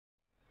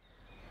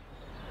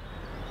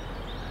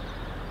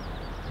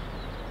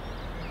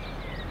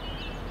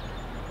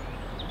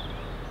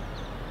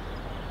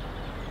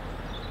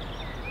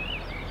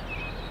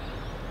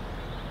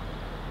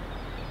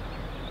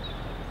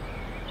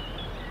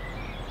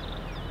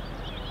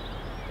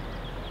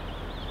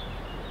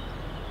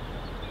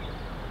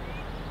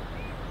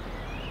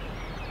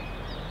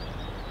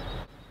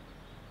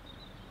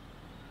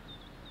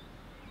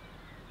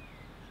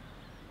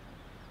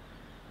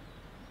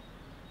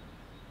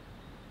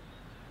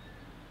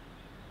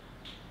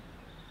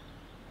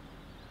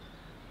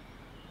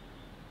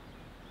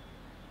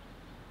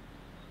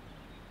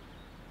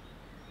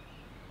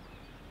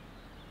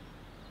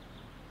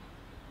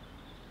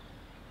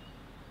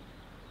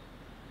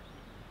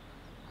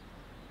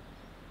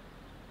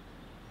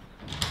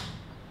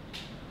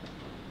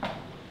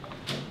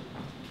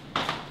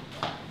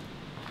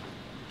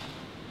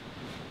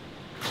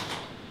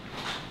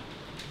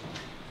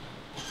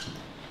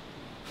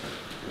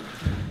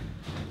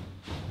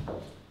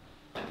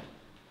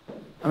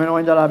Hemen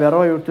oain dela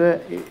 40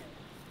 urte,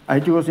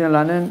 haituko ziren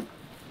lanen,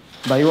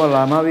 ba igual,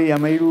 12,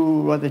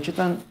 13 bat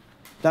etxetan,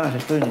 dana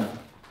gesto egin.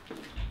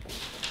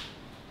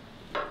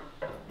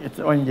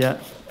 Oain ja,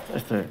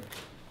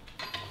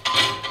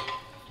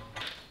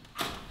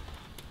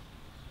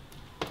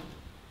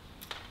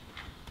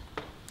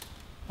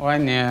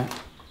 Oain, ez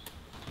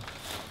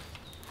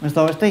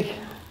da besteik?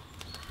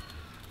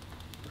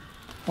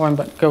 oain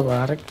bat, keu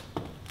bagarrik.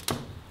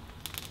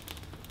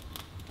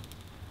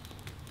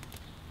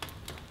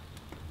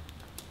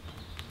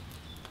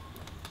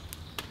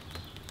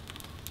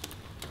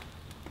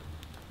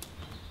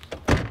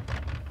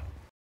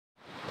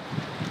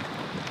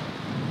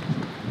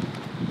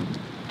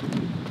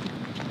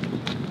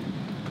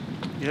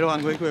 Gero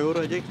hangoiko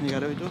egurra egek, nik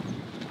gara bitu?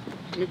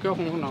 Nik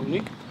egun hau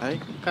nik, Hai?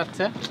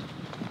 kartzea.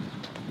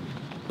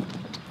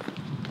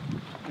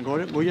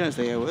 Goian ez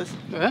da gehu, ez?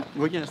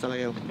 Goian ez da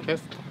gehu.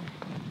 Ez.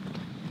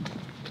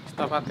 Ez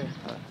da bate.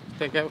 Ez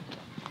da geu.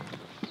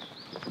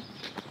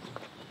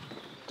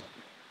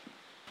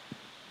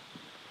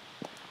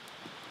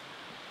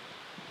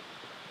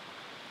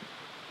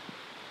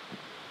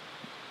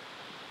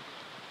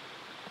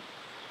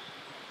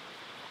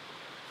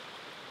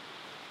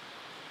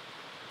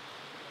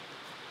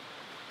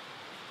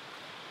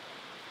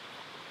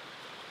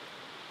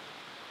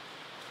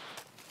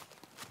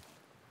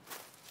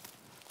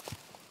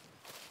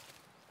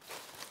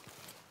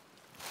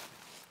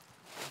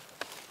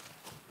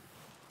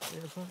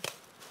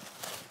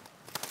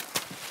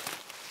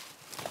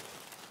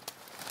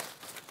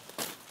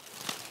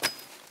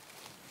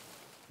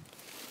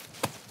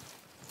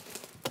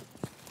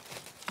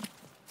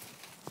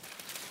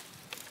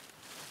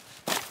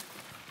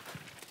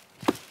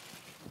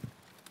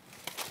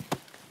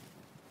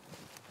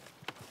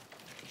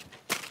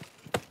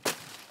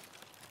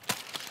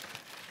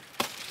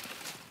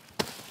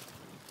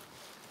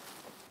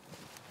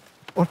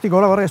 Hortik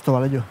gora ez da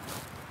bale jo.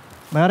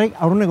 Bagarrik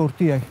aurruneko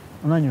urtiak,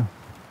 onaino.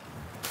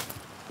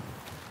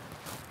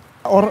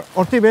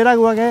 Hortik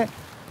beherakoak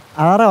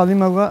agarra baldin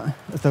bakoa,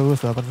 ez da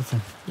guztu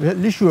apartatzen.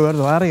 Lixu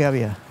berdo, agarri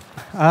gabia.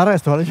 Agarra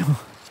ez da bale jo.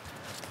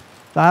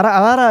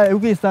 Agarra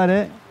euki izta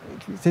ere,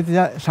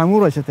 zeitea,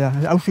 samurra izatea,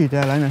 hausi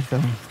itea, laina izatea.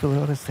 Ez da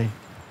horrez zei.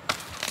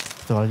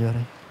 Ez da bale jo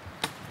ere.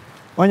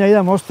 Baina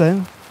ida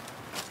mozten.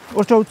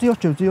 Hortxe utzi,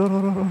 hor.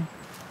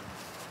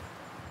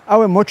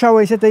 Haue, motxa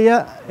haue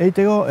izatea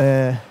egiteko,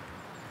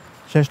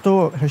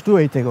 Zestu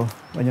egiteko,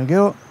 baina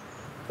gero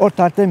hor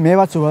tarte me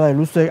batzu bada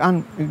luzek,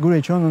 han gure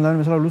itxoan ondaren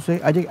bezala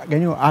luzek, haiek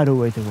gaino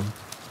aru egiteko.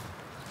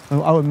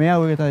 Hau me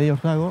hauek eta dira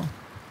hortago,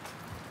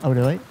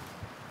 haure bai.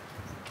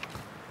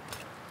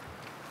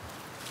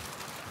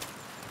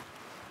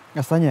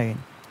 Gaztaina egin,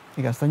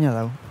 gaztaina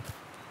dago.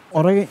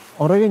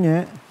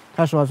 Horregin,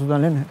 kaso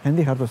batzutan lehen,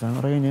 jendi jartu zen,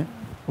 horregin,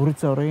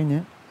 urritza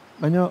horregin,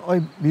 baina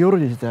hoi bi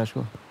urri dizitea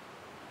asko.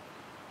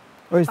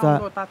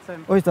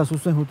 Hoi da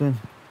zuzen juten.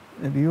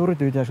 Bi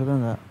urritu egitea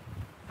esaten da.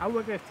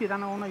 Hauek ez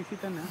zidan agona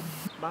iziten,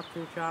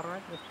 batzu txarrak,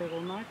 ez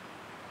egonak.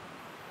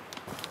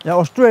 Ja,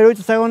 ostua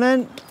eroitz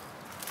egonen,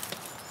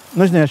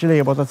 noiz nire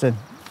asilege botatzen.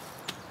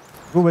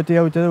 Gu beti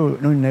hau ite dugu,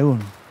 noin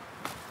negun.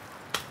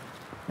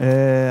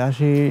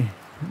 Hasi,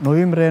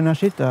 noviembreen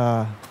hasi eta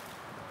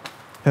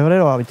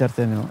febreroa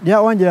bitartzen.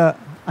 Ja, oan ja,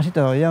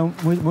 hasita da, ja,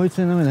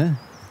 moitzen hemen,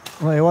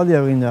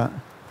 egualdia egin da.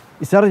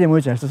 Izarri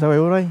moitzen, ez da zago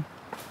egurai.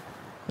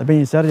 Da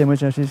behin izarri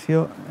moitzen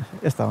hasizkio,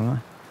 ez da hona.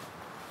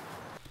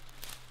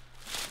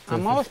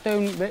 Ama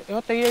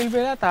egote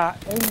hilbera eta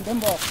egin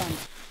denbo hortan.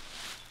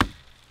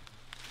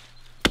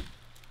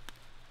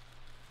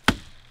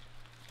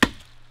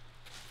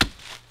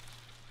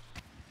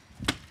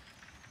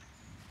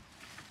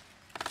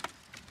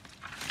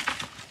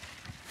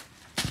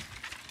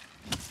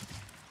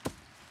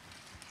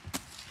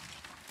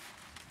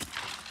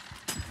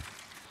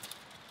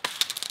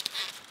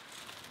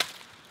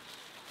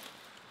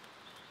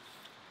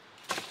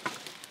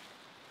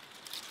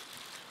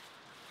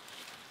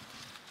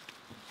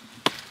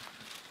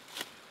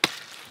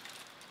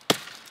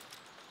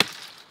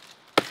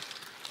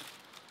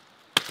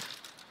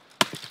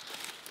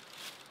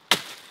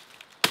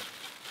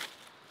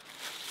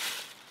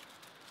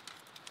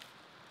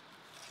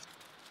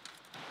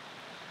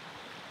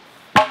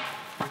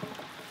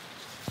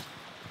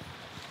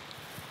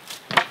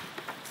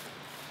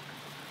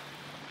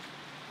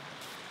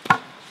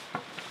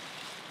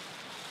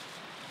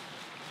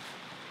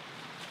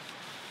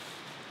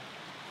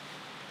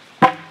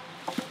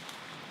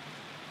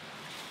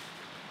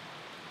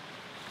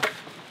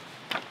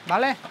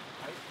 Bale?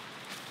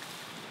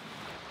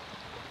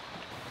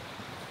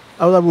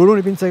 Hau da burun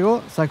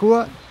ipintzeko, zakua,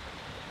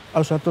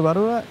 hau sartu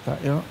barrura, eta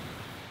jo.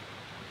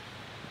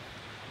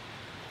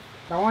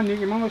 Eta guan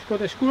nik emango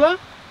izkot eskura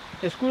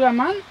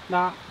eman,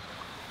 da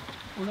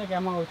honek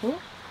emango zu.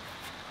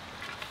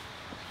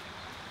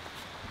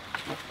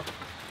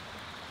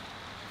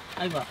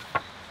 Ahí ba.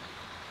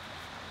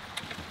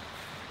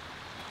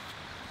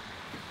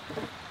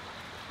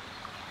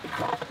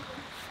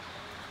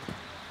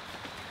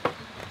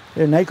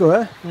 Nahiko,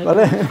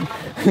 bale?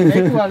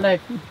 Nahiko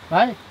aldek,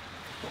 bai?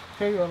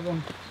 6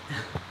 orduan.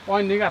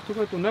 Oain nik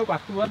hartuko ditu neuk,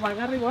 hartu behar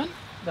bakarrikoan,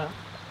 da.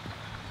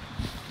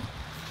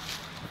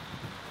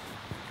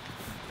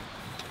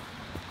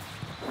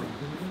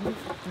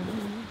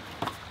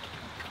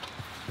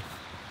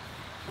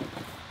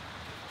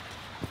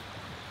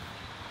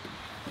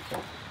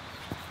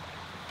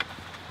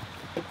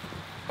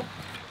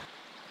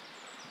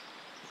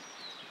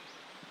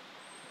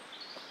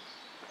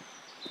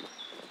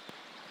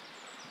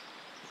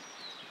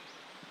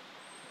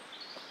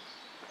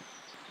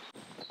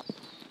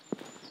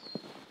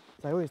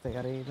 Zaigu izte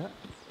garri eta?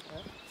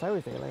 Zaigu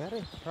izte garri?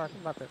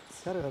 Batez.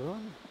 Garri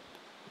garduan?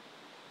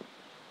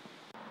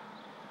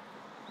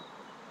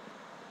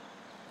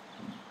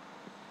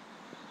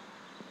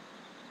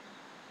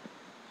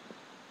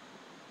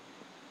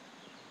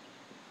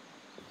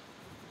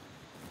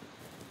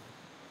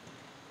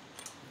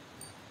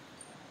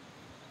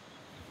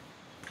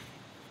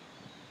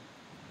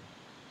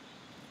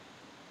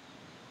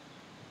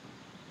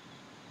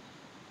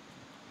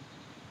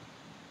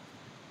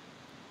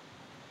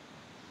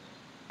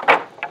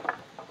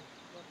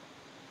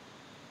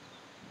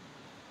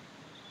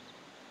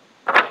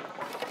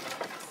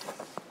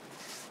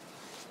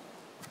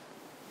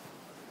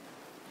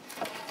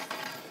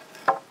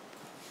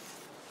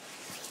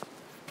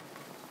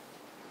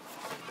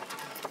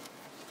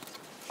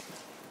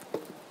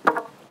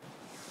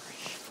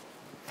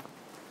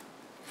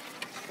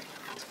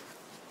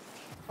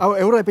 Hau,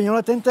 eurra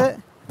epinola tente,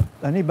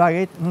 da ni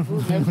bagit.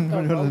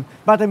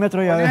 Bate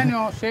metro ya.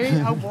 Honean, 6,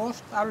 hau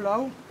 5, hau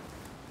 4.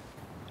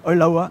 Hoi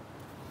laua.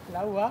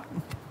 Laua.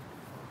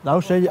 Da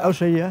hau 6, hau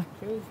 6, ja.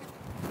 6.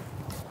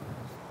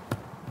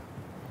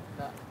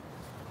 Da.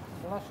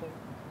 Hola 6.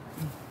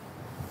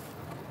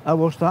 Hau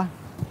bosta.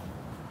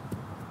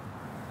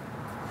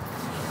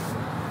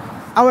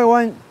 Hau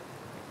egoain,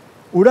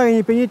 ura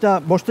gini pinita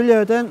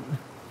bostila beten,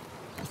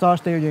 ez da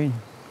bazte egin.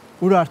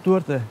 Ura hartu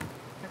arte.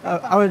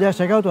 Hau ja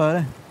sekautu da,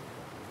 ere.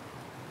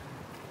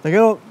 Eta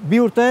gero, 2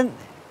 urten,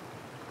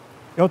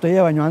 egote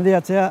baino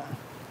handiatzea,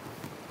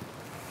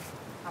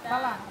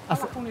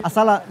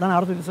 azala, dana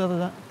hartu ditzatu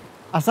da.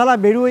 Azala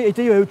beruei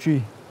eite jo eutxi.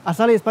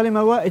 Azala izpali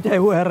magua, eite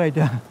egu erra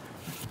eitea.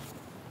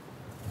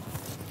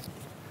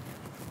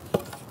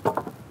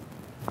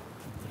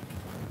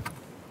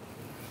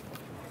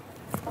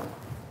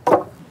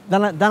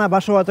 Dana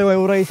baso bateko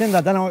egurra izen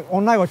da, dana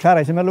onago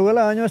txarra izen behar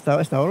lugela, baina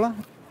ez da hola.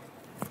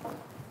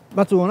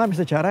 Batzu ona,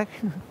 beste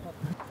txarrak.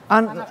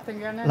 Han,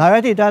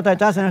 labeti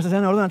eta zen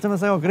zen orduan atzen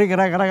bezago, grik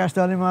gara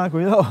gazte baldin bada,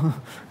 kuidao.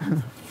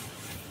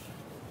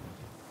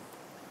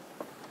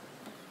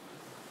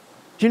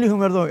 Xili jun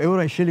behar du,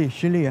 eurai,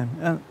 xiligan.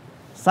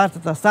 Zart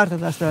eta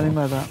azte baldin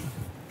bada.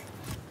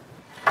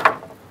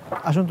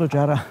 Asunto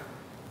txarra.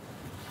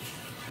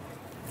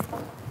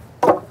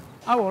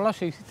 Hau, hola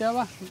izitea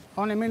ba.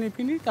 Hone hemen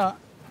ipini eta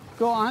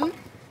goan,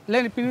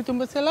 lehen ipinitun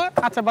bezala,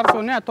 atze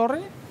barzu honea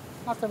torri,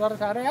 atze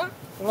barrez area,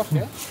 hola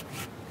xe.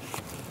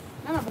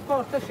 Nena, buka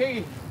uste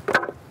segi.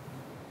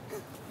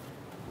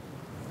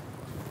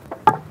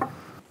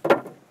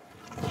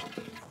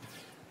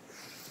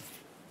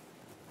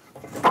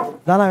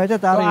 Dana bete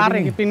eta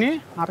harrik ipini,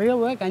 harri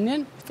dugu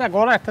gainen, ez da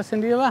gora ez da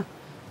zendide ba.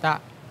 Eta,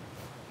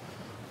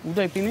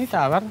 uda ipini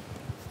eta, bar,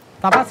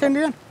 tapatzen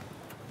dien.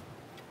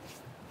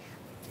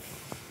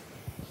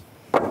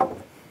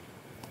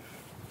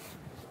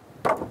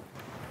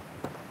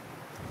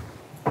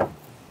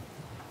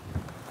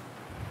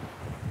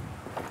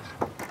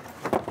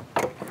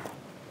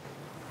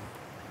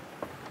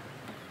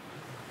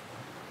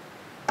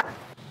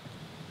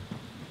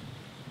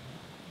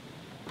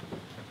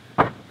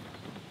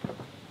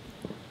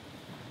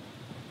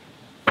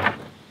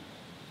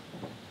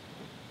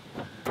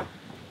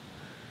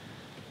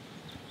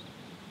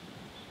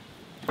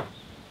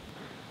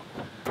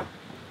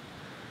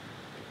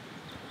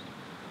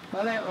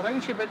 Bale, horrein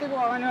beteko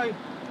baina hoi.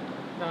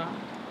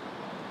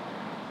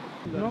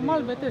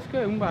 Normal bete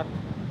ezke egun bat.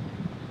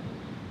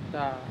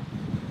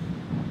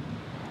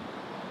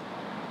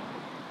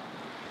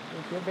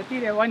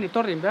 Beti ere guain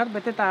etorrin behar,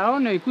 bete eta gau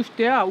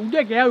ikustea,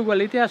 udek egau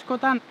igualitea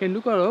askotan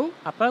kenduko dugu,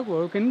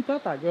 apalako dugu kenduta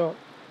eta jo,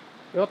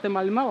 egoten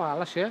baldin mago,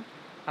 alaxe.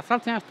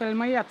 Azaltzen aztelen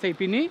maia atzei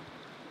pini,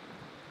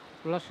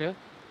 alaxe.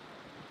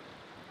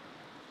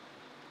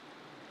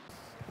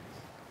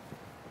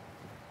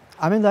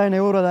 Hemen daren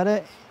egurra dara,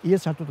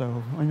 iez hartutako,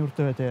 hain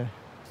urte betea.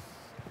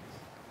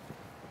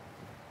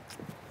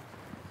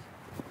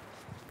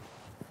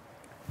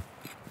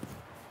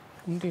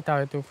 Unti eta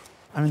betuk.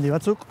 Hemen di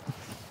batzuk.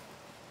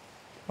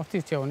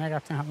 Hortizio honek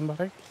hartzen jardun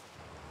barrik.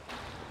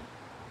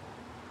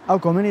 Hau,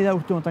 komeni da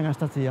urte montan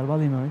gaztatzi,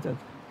 albaldin mabitzat.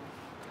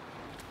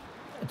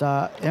 Eta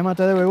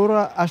emate dugu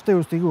egurra, aste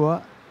guztikua.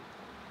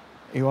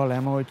 Igual,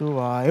 emagoitu,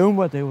 egun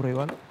bat egurra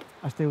igual.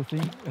 Aste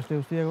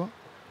guztiago.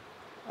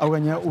 Hau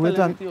gaina,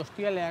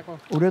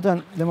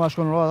 uretan demo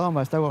asko nola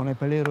da, ez dago nahi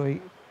peligroi.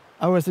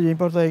 Hau ez dira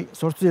importai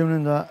sortzi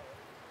egunen da.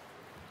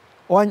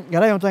 Oain,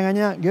 gara honetan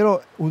gaina, gero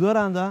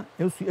udaran da,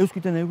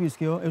 euskiten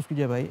eukizkio,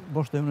 euskile bai,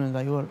 5 egunen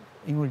da, igual,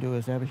 ingul jo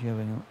ez apexia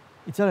baino.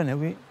 Itzaren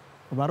euki,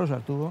 barro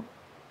sartuko.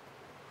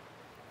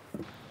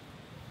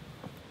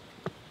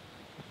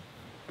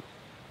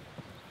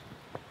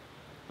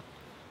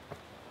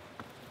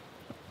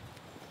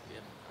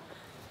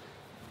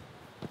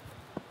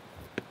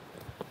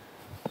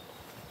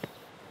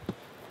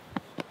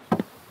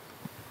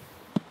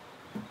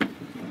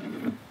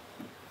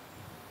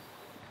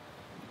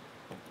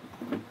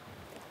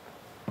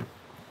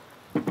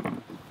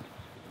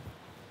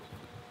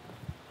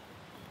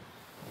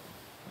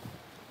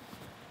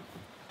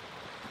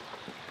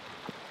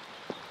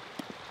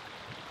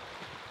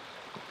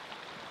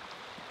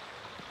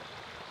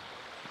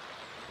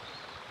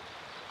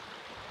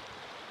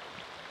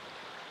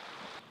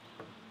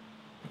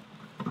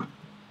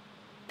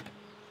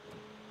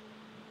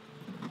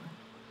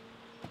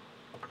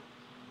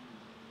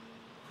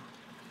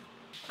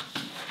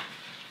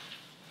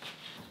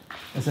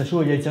 Ez da,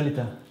 zua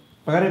jaitzalita.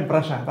 Bakarren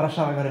brasa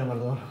bakarren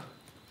berdo.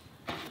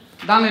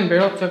 Danen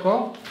berotzeko.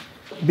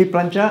 Bi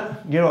plantxa,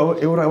 gero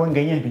eurra hauen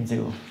gainean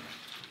ipintzeko.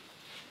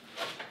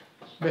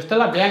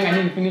 Bestela, behan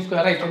gainen ipinizko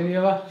dara iten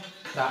dira ba.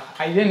 Da,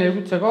 haiden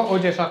egutzeko,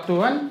 oie sartu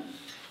ben.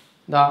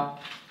 Da.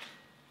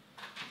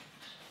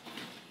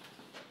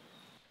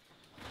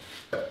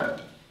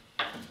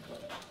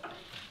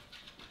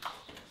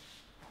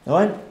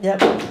 Dagoen,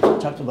 ja,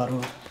 txartu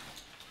barru.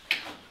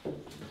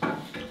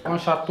 On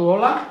sartu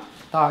hola.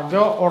 Eta,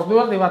 jo, ordu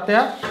erdi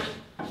batea,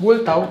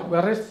 buelta hau,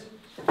 berriz.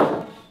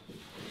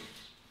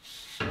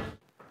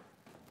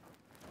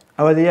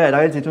 Hau dira,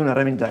 erabiltzituen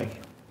erremintak.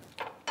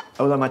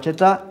 Hau da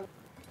matxeta,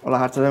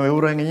 hola jartzen dugu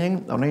eurren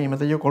ginen, da honekin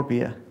ematen jo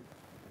kolpia.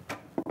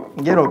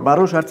 Gero,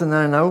 barru sartzen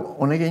denen hau,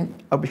 honekin,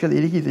 hau pixkat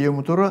irikite jo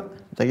muturra,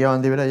 eta gero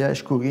handi bera ja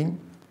eskukin,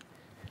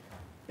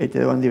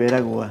 eite du handi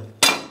berakua.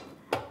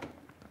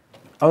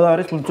 Hau da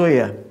berriz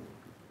puntzoia.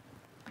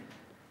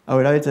 Hau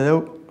erabiltzen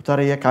dugu,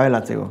 utarriak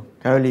kabelatzeko.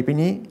 Kabel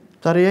ipini,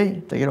 utarriai,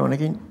 eta gero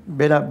honekin,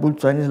 bera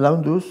bultza hainez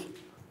launduz,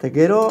 eta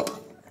gero,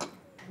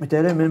 eta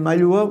ere, men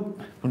mailu hau,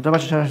 punta bat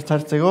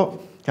sartzeko,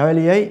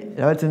 kabeliai,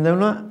 erabiltzen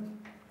deuna,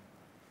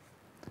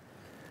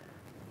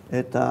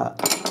 eta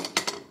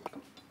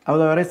hau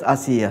da berriz,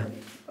 azia.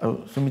 Hau,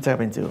 zumbitzak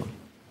apentzeko.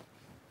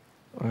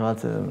 Horre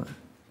batzen deuna.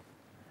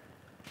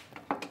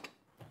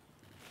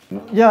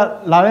 Ja,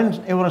 laben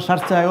egura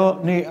sartzeago,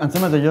 ni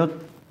antzemate jot,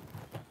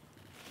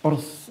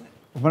 hor,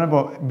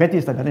 beti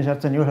ez da gani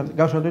sartzen,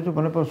 gau saltu ditu,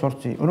 ponepo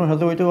sortzi. Uno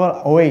saltu ditu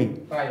gara, hogei.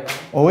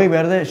 Hogei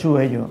berde, zu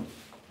ello.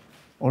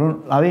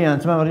 Horun, labia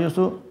antzeman berri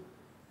joztu,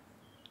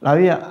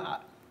 labia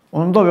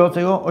ondo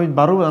behotzeko, hori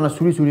barru dana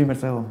zuri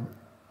mertzeko.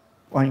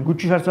 Oain,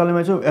 gutxi sartzea lehen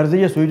maizu,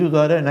 erdile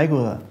zuituta ere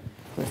nahiko da.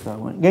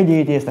 Gen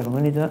jegiti ez da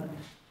konbenita.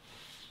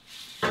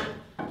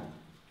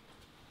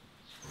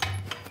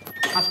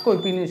 Asko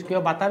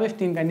ipinizkio, bata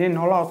bestin gainen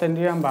nola oten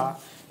diren, ba,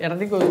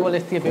 erdiko igual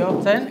ez die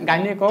behotzen,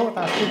 gaineko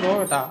eta aztuko,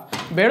 eta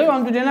bero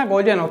handu dena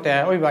goian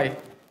otea, hoi bai,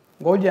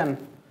 goian.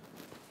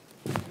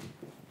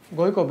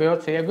 Goiko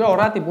behotzea, ego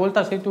horrati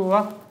buelta zeitu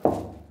ba.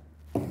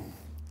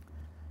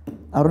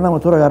 Arruna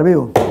motora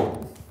garbiu.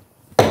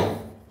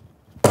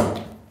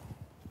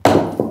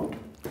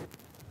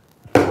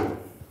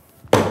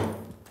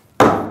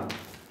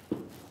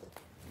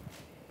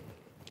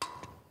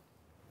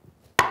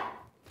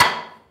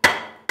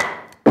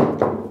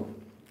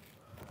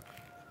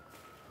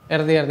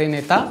 Erdin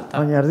eta?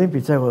 Baina erdin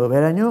pitzako du,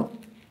 beraino.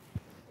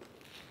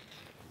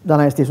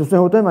 Dana ez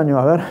dizuzten guten, baina,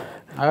 a ber.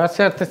 A ber,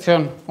 zer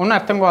artezion. Una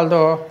ertengo aldo,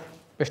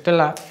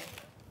 bestela.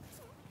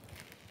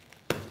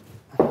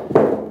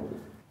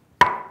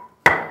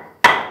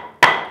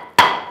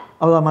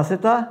 Hau da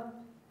mazeta,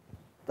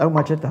 eta hau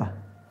matxeta.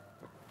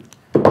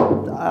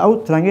 Hau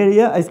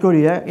trangeria,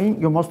 aizkoria,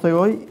 gomozte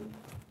goi.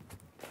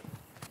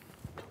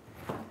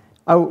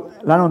 Hau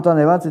lan honetan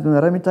ebat zituen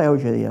erremitak hau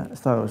dira,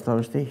 ez da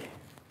bestik.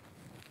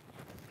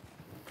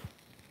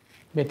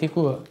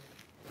 Betiko.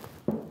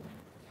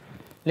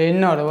 Lehen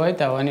nore bai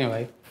eta bani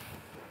bai.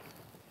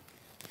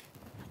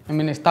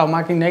 Hemen ez da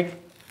makinek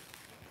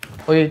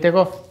hori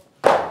egiteko.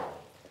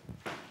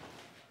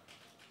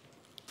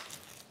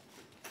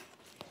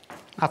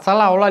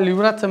 Atzala hola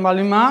libratzen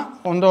balima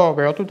ondo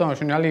behotuta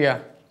sinalia.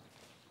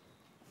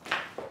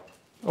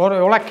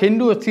 Hola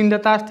kendu ezin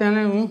deta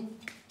hastean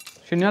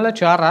sinale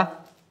txarra.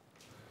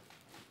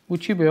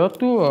 Gutxi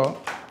behotu.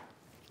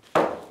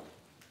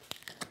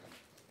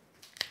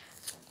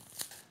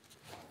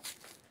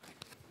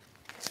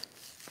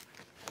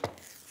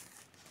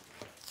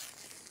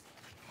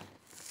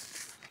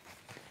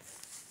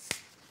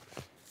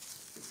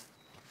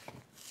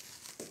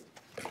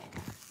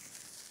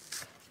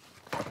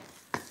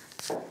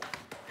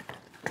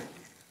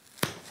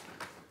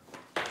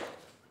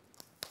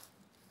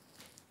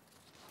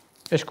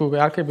 Esku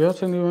beharke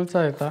behotzen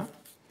duentza eta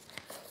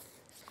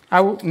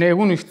hau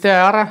negun iztea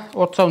harra,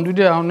 hotza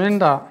ondudea honen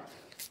da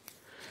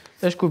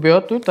esku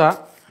behotu eta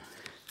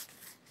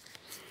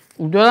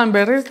udodan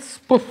berriz,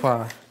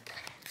 pufa.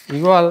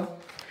 Igual,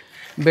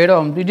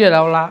 bero ondudea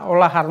da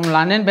hola jarrun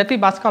lanen,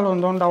 beti bazkal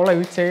ondon da hola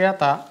ibitzea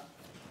eta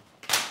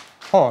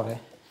jode.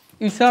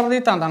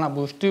 Izarditan dana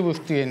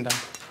busti-bustien da.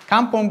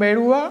 Kanpon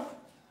berua,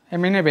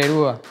 hemene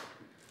berua.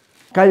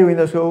 Kaiu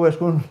indazko gu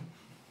eskun.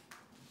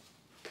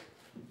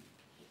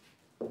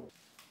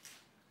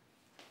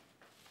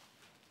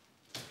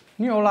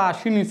 Ni hola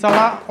hasi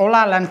nintzala,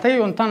 hola lantei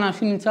ontan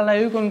hasi nintzala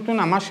edukon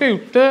dutun amasei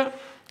urte,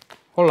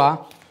 hola,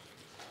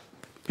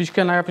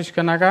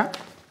 pixkenaka.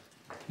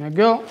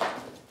 Gero,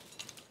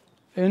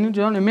 egin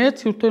nintzen,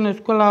 emeetzi urtean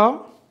eskola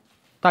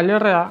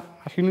talerrea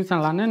hasi nintzen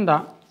lanen da,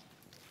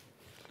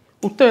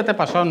 urte bete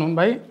pasau nun,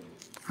 bai,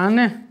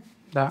 hane,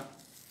 da.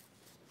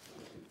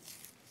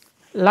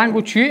 Lan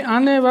gutxi,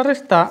 hane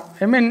berriz da,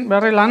 hemen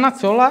berri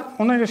lanatze hola,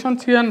 honek esan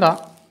ziren da,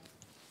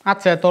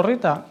 atzea etorri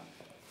eta,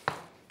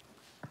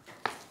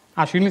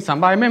 hasi nintzen,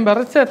 ba, hemen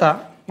berritze eta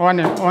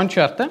oan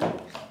txarte.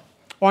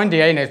 Oan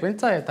diain ez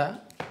bentza eta...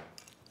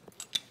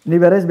 Ni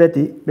berez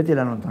beti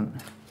lan honetan.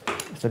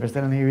 Ez da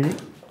beste lan ibili.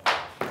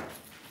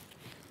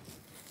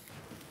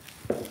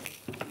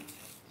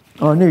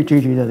 Ni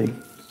txiki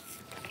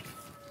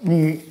Ni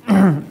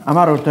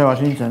 10 urte bat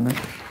zintzen,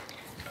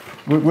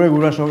 gure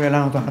guraso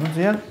lan eta jarren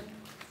zian.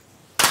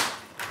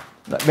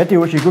 Beti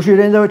gutxi ikusi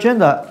irein dago etxen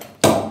da,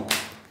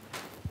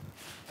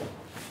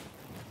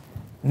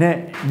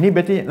 ni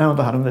beti lan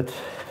eta jarren dut.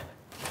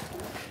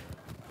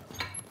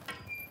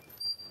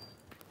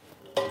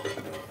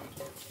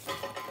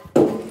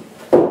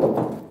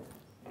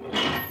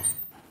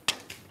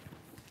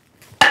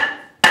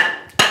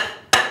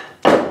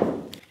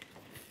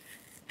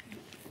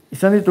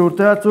 Izan ditu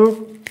urte batzuk,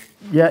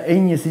 ja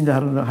egin ezin da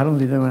jarrun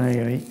ditu nahi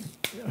gai.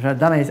 Osea,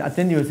 dana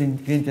atendio ezin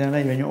klientean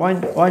nahi, baina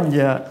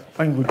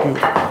oain gutxi,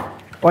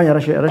 oain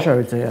erraxa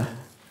biltzea.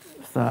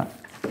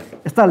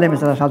 Ez da lehen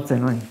bezala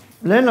saltzen, oain.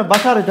 Lehen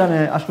bazarretan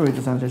asko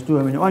biltzen zestu,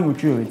 baina oain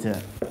gutxi biltzea.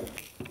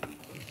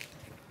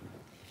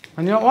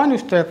 Baina oain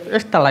uste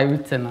ez tala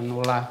ibiltzen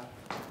nola?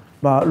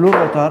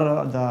 Lurro eta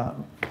harra da,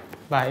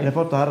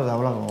 lepo eta harra da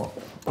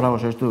olago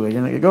zestu.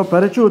 Gero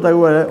perretxu eta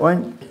gu ere,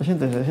 oain,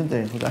 esente,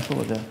 asko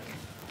gotea.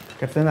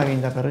 Kertenak egin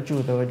da perretxu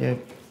eta bete.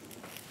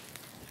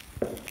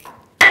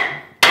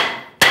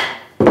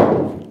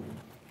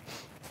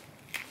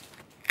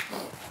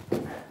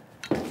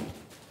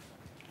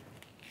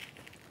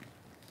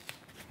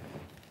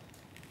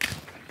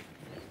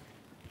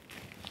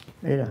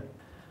 Mira.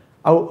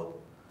 Hau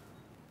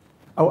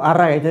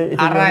arra egite.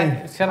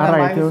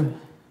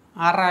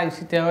 Arra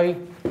izitea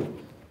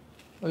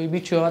hoi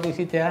bitxo bat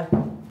izitea.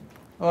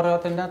 Horre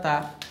baten da eta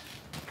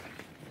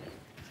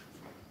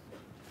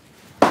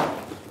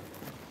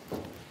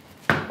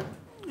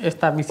ez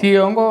da bizi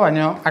ongo,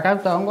 baina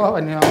akauta ongo,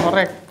 baina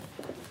horrek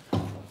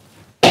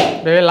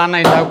bebe lan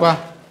nahi dauka,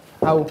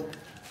 hau.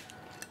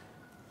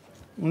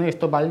 Une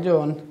esto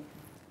baljoan.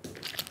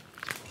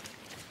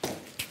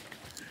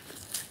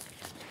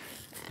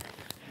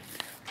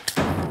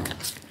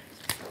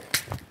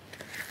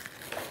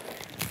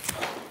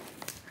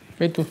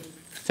 Beitu,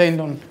 zein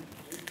duen.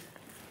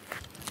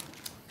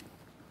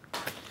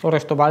 Horre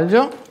esto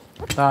baljo,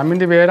 eta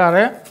hemendi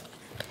beherare,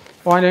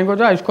 oain egingo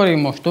da euskorik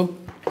moztu.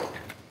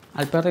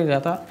 Alperrik da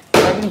eta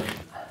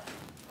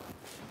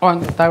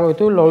oan, eta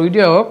goitu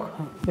loideok,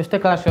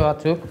 beste klase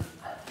batzuk.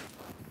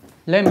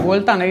 Lehen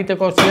bueltan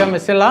egiteko zidan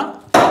bezala,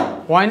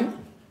 oain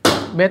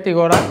beti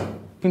gora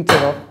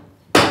pintzeko.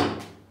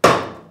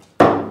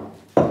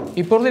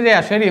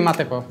 Ipurdidea seri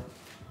emateko.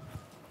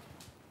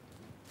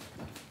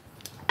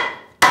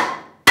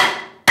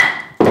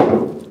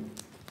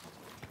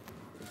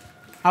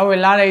 Hau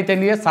helara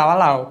egiten dira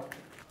zabala hau.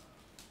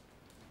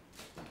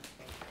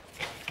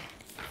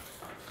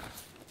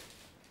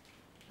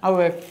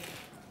 Hauek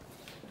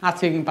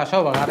atziekin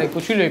pasau bagarra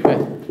ikusi loipe.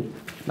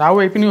 Da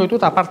hauek ipini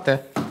ditut aparte.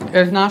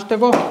 Ez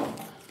nahazteko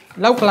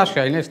lau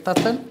klasea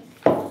inestatzen.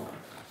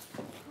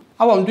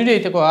 Hau ondire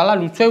egiteko ala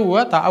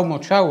lutzegua eta hau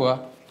motxagua.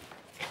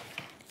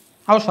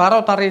 Hau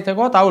zaharra otarri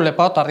egiteko eta hau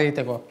lepa otarri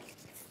egiteko.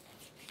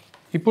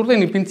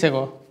 Ipurdin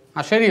ipintzeko,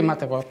 aseri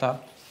emateko eta.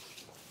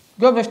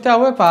 Gero beste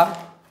hauek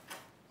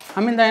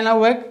hemen daen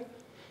hauek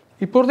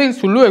ipurdin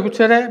zulu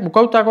egutzere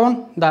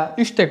bukautakon da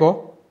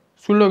izteko.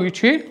 Zulo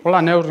gitxi, hola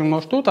neurri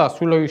moztu eta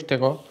zulo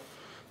izteko.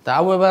 Eta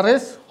haue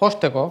berriz,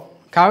 hosteko.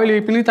 Kabeli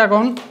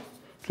ipinitakon,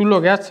 zulo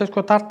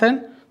gehatzezko tarten,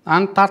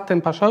 han tarten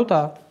pasau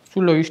eta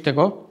zulo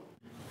izteko.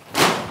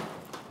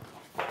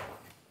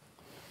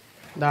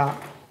 Da,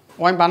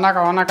 oain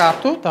banaka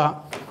hartu eta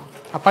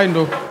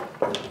apaindu.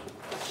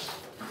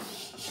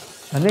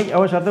 Nik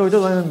hau esarte goitu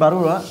duen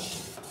barrura.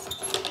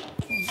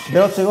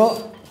 Behotzeko,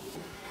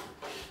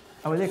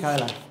 hau edek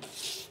kabela.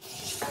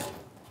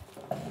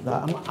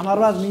 Da,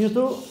 10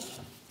 minutu,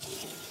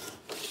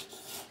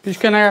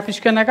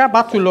 Pizkeneka,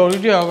 batzu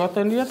loridea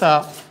gaten dira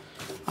eta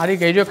ari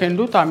gehiago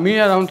kendu eta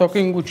mila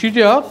dauntokin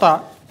gutxidea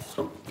eta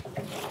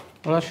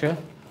holaxe.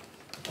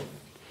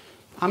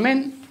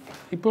 Hemen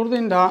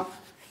ipurdin da,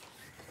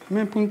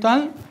 hemen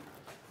puntan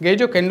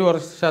gehiago kendu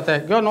hori zate.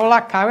 Gero nola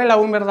kabela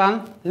hau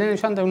berdan, lehen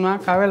izan deuna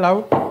kabela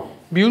hau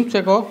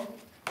bihuntzeko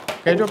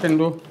gehiago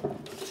kendu.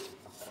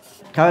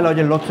 Kabela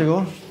horien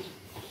lotzeko,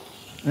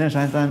 lehen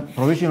zanetan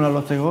provisional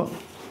lotzeko,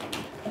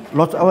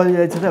 hau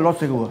dira ditzate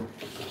lotzeko.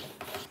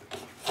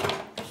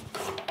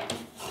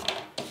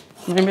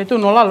 Betu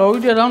nola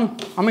loidea daun,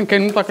 hemen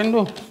kenduta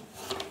kendu.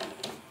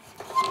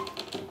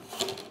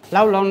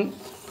 Lau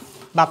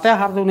batea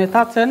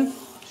jardunetatzen,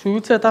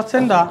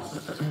 zubitzetatzen da,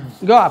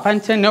 gero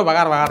apaintzen neu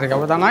bagarrik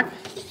hauetanak,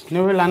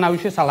 neu lan hau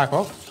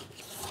izalako.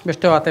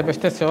 Beste bate,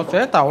 beste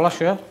zehotze eta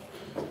holaxe.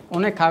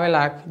 Honek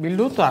kabelak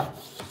bildu eta.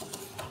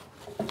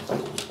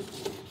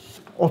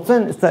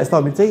 Otzen ez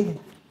da biltzei.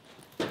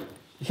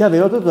 Ixea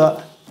behotu eta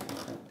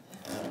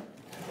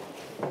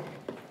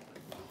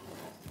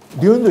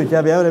bihundu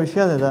eta behar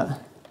bizkat eta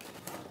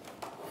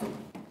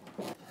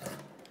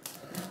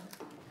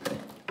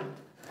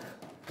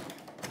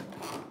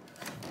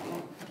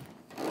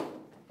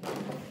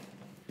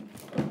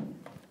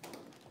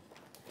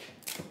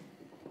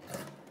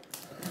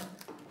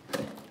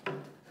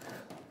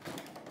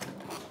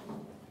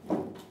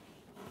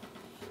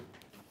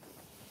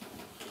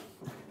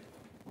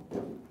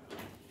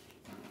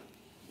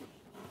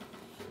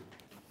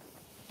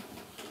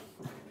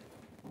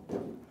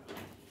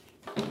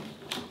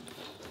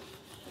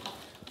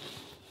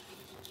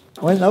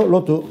Oain hau,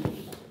 lotu.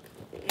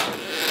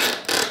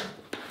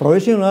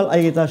 Profesional,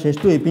 haigeta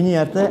zestu ipini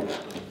arte,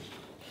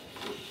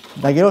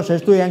 da gero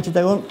zestu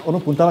eantzitagon, honu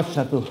punta bat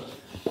sartu.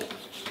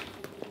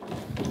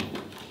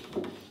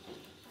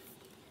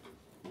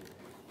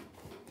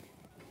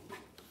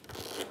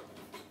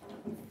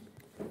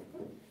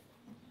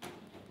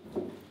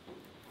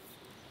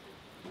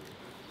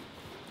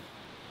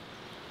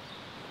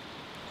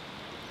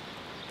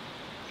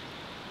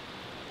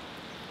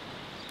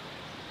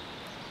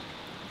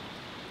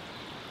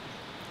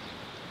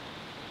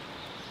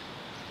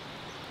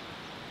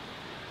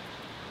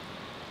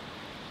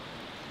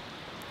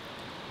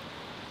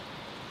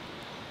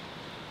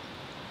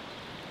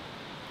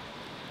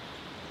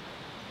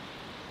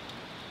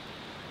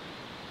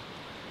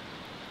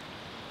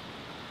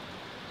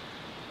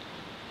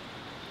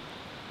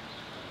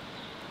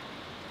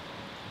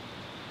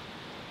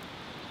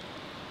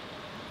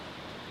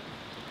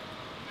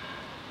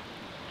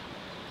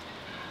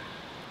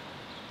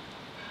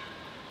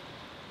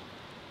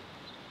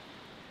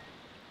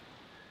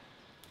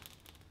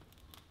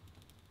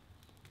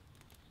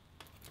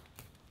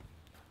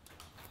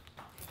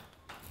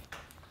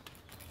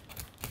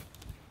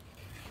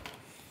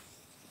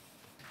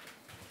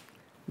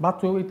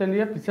 Batzu egiten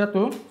dira,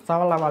 pizatu,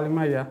 zabala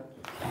balimaia.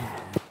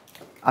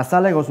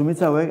 Azaleko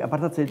zumitza hauek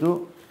apartatzen ditu,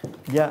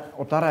 ja,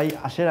 otarrai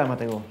asera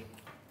emateko.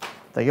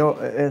 Eta gero,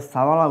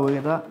 zabala hauek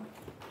eta,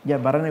 ja,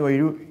 barreneko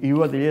hiru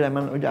bat hilera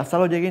eman,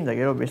 azal horiekin, eta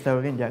gero beste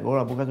hauekin, ja,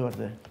 gora bukatu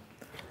arte.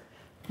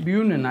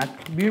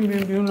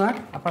 Biunak,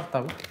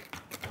 apartatu.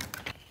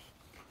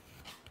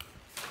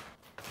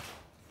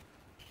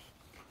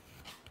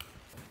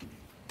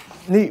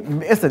 Ni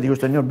ez dut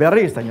ikusten,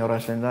 berri ez da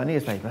horrezen da, ni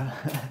ez da.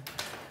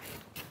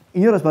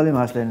 Inoraz baldin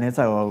mazten,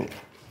 netzago hau,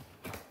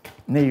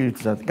 nahi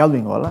iritzat, galdu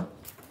ingo, ala?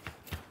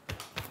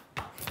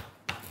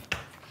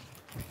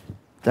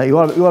 Eta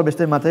igual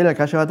beste material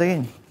kaso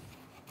batekin?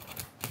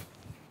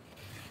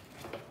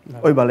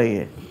 Hoi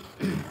balegi.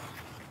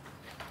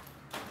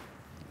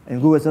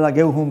 Gu bezala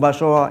geu jun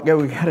basoa, geu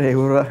ikarri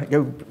egurra,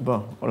 geu,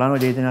 holan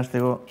hori egiten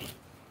hasteko,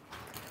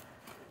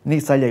 nik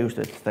zaila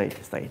guztet,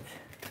 ez da hit.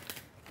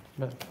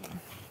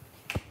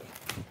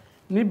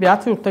 Ni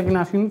behatzi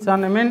urtekin hasi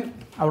nintzen hemen,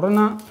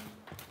 aurrena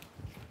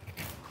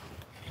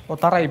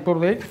otarra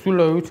ipurdi,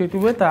 zulo egutzitu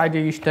eta aile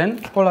egizten,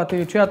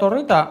 kolatik itxea torri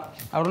eta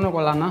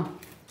aurreneko lana.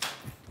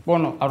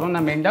 Bueno, aurrena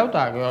mehin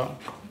dauta,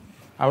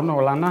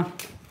 aurreneko lana.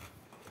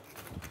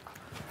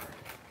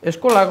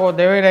 Eskolako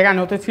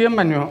deberegan otetzien,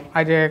 baina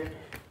aireek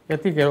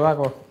getik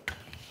eroako.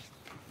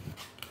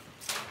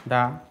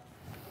 Da,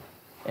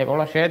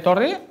 egola xe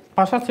etorri,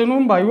 pasatzen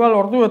nuen, igual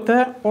ordu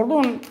eta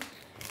orduan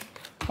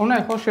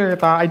honai Joxe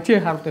eta aitxe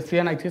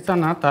jartezien,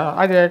 aitxezana, eta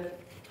aireek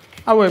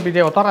haue bide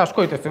otarra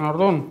asko itezen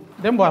orduan,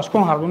 denbo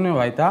askon jardune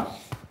baita,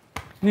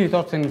 ni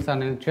etortzen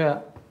izan entxea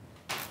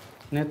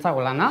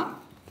netzago lana,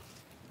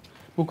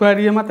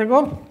 bukaeri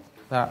emateko,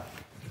 eta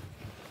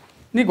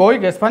nik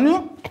goik ezpaino,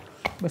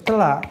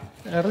 bestela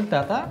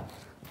errita eta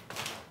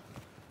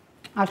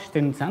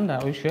asisten izan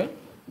da, hoxe.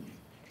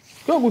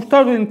 Gero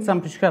guztatu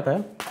dintzen pixkat,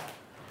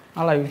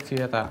 ala ibiltzi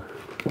eta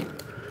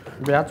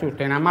behatzi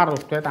urte, 10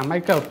 urte eta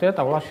 11 urte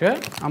eta holaxe,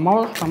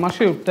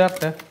 16 urte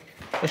arte,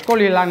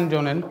 eskoli lan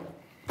jonen.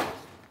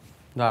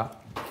 Da.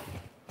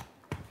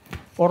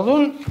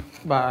 Orduan,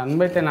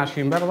 nubeten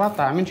hasin behar bat,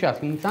 eta hemen txea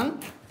zintzen.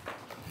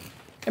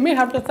 Hemen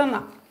jartetzen,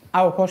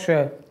 hau Joxe,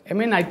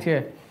 hemen haitxe,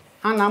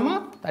 han ama,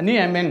 eta ni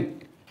hemen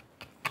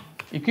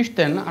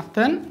ikisten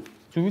arten,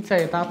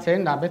 zubitzai eta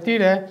atzen, da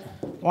betire,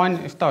 oain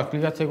ez da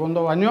esplikatzeko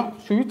ondo baino,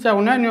 zubitzai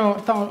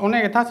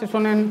honek eta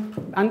zezonen,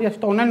 handi ez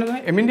da honen,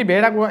 hemen di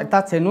beherako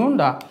eta atzen nuen,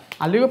 da,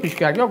 aldiko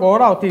pixkeak,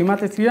 gogora oti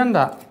imatezian,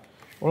 da,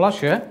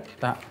 holaxe,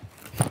 eta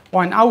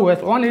oain hau ez,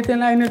 oain egiten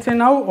nahi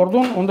netzen hau,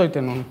 orduan ondo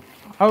egiten nuen.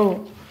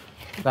 Hau,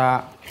 da,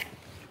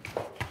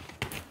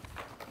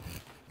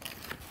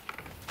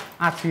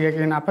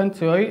 atziekin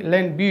apentzioi,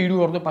 lehen 2-3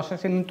 ordu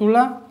pasatzen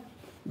nintula,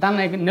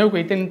 danak neuk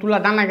egiten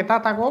nintula, danak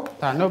etatako,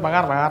 eta neuk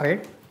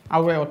bagarrik.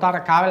 Hau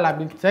otarra kabela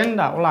biltzen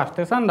da, hola,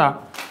 aztezan da,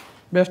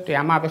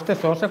 beste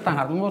zehozertan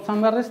jardungo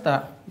zan berriz, da,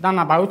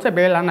 dana bautze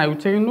behe lana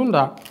eutxe egin duen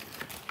da.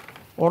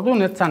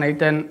 Orduan ez zan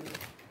egiten,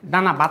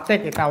 dana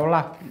batek eta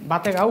hola,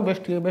 batek hau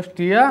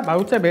bestia,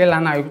 bautze behe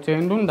lana eutxe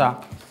egin duen da.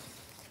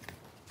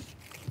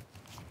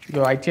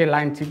 Jo, haitxe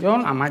lain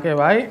txikion, amake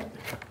bai,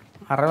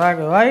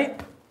 arrebak bai,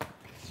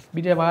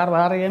 bide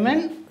bagarri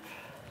hemen,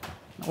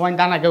 oain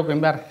danak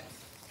euken behar.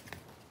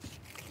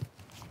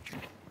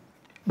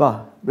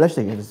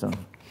 Blastek ez zon.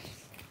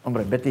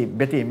 Hombre,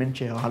 beti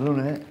hementxe jardun,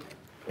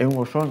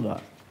 egun oson da.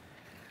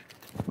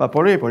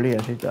 Poli,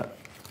 ezita.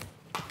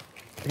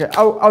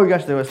 Hau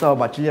ikasteko ez da,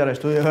 batxillara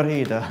estudio berri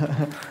eta.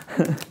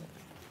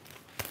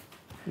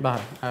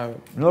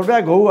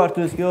 Norbeak gogu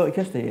hartu ezkio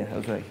ikastea,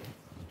 hauzuek.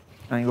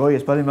 Hain goi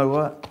espadin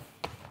bagoa,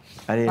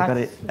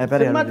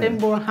 eperi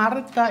denbo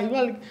jarreta,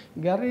 igual,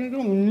 garri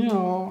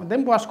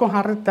denbo asko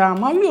jarreta,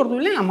 12 ordu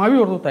lehen,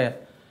 12 ordu eta.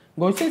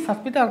 Goizei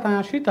zazpita hartan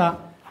hasita,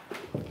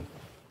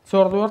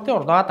 ordu arte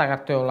orda bat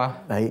agarte hola.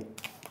 Bai.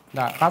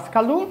 Da,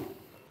 bazkaldu,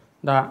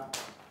 da,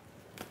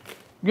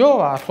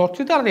 Jo,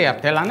 8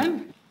 arte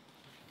lanen.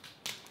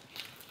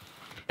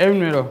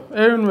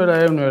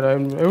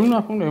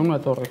 100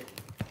 etorri.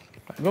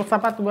 Jo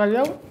zapatu bai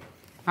hau,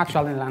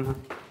 atxalen lana.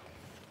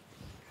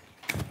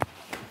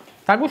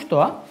 Eta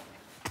guztua?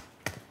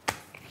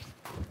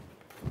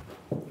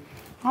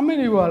 Hemen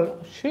igual,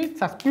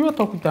 6-7 bat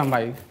okutan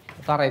bai,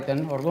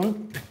 tarraiten, orduan.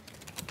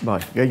 Bai,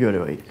 gehiago ere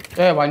bai.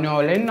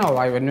 Baina lehen nago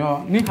bai,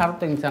 baina ni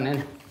jarruten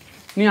izanen.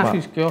 Ni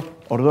asizkio.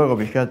 Orduako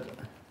pixkat,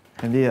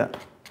 jendia,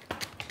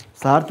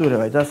 zahartu ere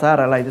bai, eta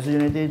zaharra laite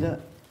zuen eta.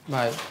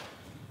 Bai,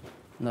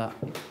 da.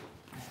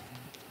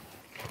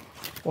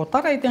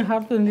 Otarraiten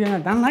jarruten diena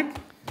danak,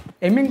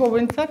 hemengo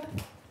bentzat,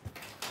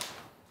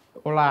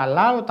 hola,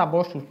 4 eta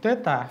 5 urte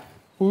eta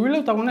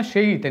jubileu eta guna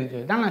segi egiten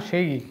dira, dana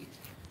segi.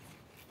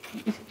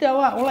 Izitea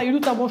ba, hola, 3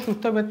 eta 5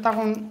 urte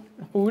betagon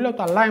jubileu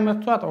eta lain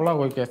bertzuat, hola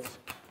goik ez.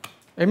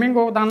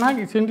 Hemengo danak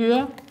izan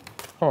dira,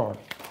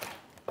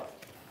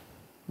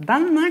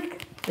 danak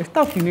ez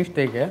da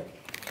sinisteik,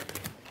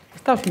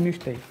 Ez da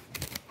sinisteik.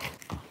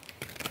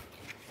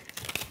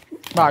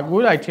 Ba,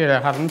 gure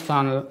haitxere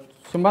jarruntzan,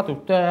 zenbat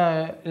urte,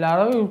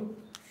 80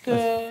 urte,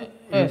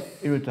 ez.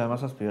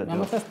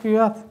 17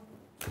 bat.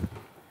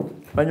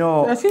 Baina...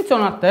 Ezin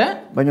zonat,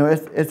 Baina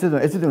ez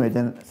zituen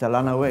egiten, zer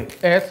lan hauek.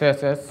 Ez.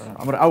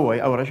 Hau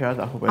errexea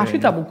eta juko egin.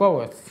 Hasita buko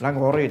hau ez. Lan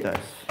gorri eta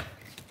ez.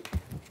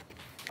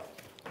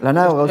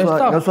 Lana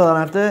gauza dan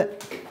arte,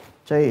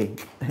 txai.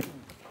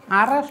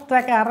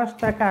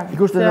 Arrastaka.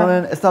 Ikusten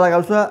noren ez dala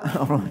gauza,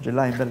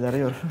 lain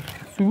berdari hor.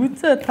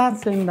 Zubitze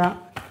etatzen da.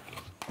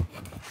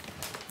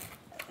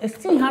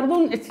 Ezin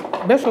jardun,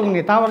 besogin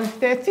eta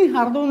horrizte, ezin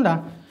jardun da.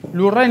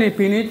 Lurren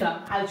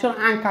ipinita, altxon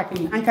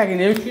hankakin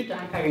eusita,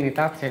 hankakin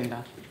etatzen da.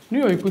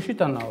 Nio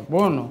ikusitan da,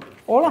 bueno.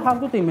 Hola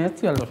jardute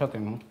imetzi aldo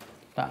esaten nu.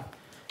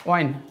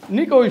 Oain,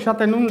 nik hori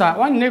esaten nun da,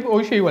 oain nik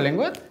hori xe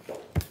igualengoet.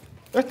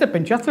 Ez te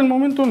pentsatzen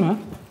momentu, na?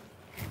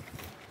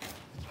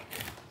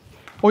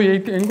 Hoi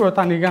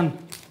egingoetan igan.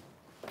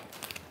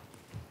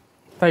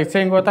 Eta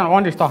egingoetan,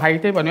 oan dizta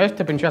haite, baina ez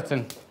te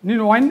pentsatzen.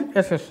 Nino oain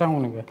ez esan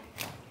honike.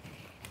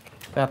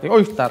 Eta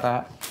oizta eta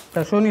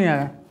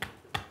personia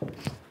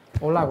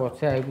hola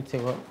gotzea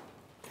egitzeko.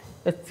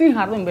 Ez zin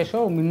jardun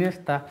beso,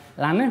 minezta,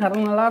 lanen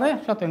jardun alare,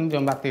 esaten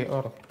dion bati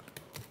hor.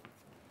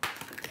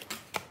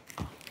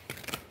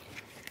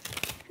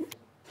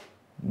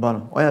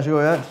 Bueno, oain hasiko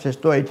gara,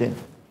 zestoa egiten.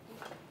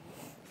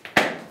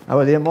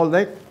 Hau dien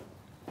moldek,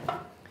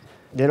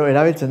 gero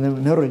erabiltzen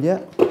den neurria,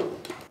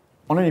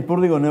 honen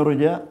ipurdiko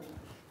neurria,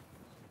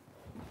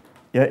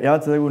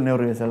 jabatzen dugu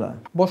neurri bezala.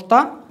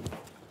 Bosta,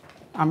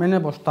 amene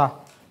bosta.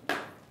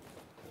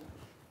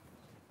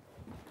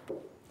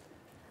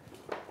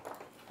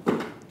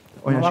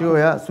 Oin hasiko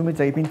gara,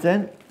 zumitzak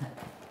ipintzen,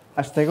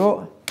 hasteko.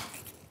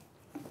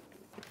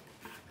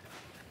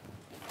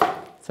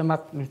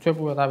 Zenbat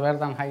nutxepu eta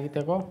berdan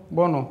jaiteko.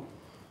 Bueno,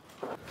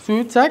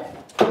 zumitzak,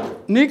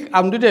 nik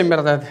handurein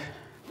berdet.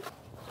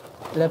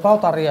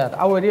 Lepautarriat,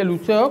 hau erie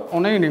lutzeok,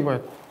 honein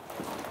ningoet.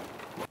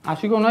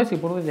 Hasiko naiz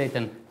ipurdi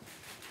daiten.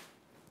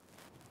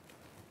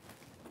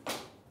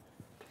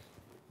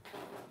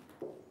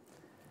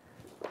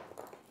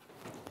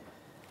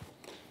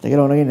 Eta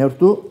gero honekin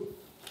neurtu,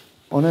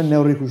 honen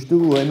neurri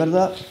justugu egin behar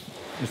da,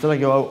 ez dela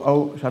hau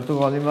sartuko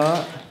baldin bada.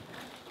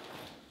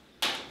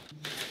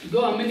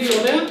 Hemendik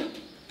horrean,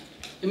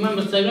 eman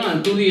bertzailan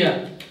anturia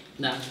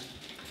da.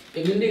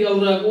 Hemendik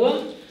aurrakoa,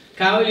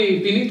 kabeli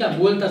pinita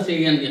buelta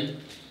zegian dira.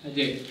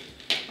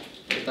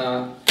 Eta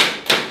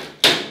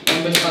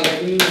onbezpala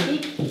egin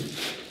dut.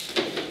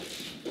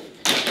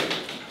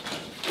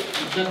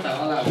 Eta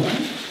bala guen,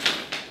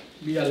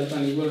 bi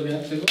aldetan igual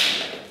behatzeko.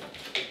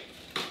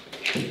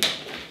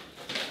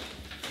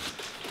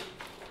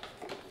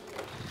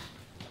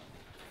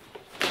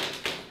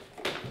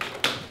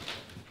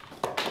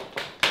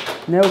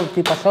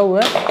 Neurti pasau,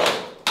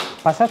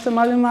 pasatzen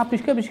maldima,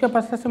 pixka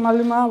pasatzen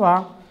maldima,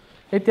 ba,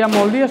 etea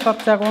moldia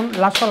sartzeakon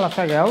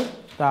lasa gehau,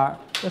 eta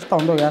ez da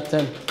ondo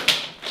gehatzen.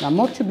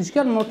 Motxe,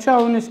 pixkat motxa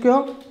hau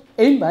nezkio,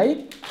 egin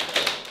bai,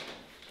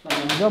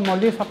 jo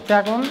moldia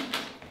sartzeakon,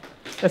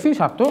 ezin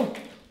sartu.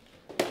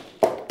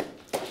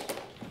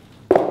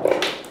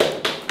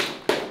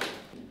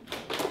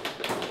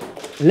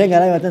 Lehen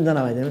garai baten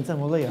dana baita,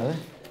 hementzak moldoi gabe.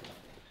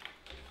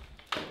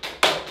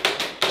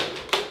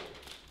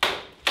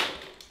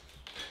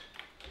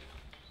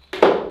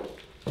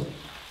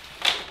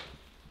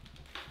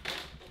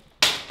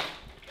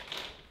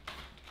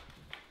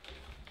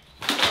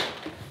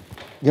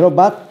 Gero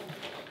bat,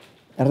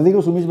 erdiko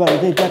zumiz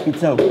bat eta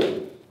pitzau.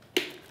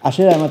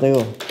 Asera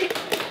emateko.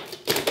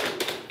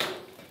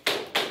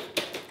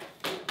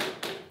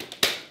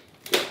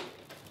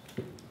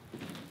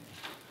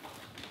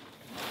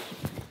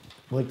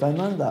 Buelta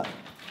eman da,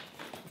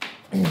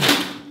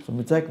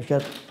 zumitzak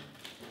pixkat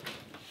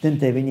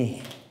tente bini.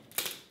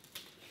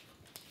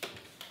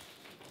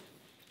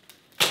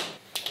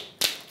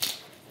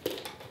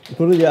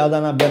 Ikurri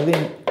adana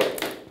berdin,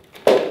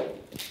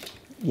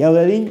 jau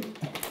dedin,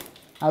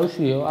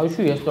 Hauzi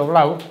ez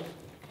doblau,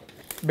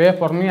 behe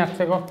formi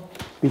hartzeko.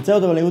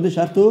 Pitzau eta legute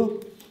sartu.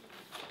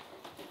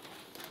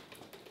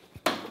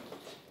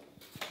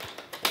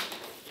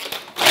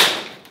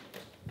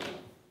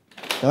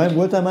 Eta bain,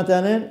 buelta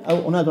emateanen, hau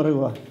ona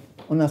etorrikoa.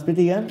 Ona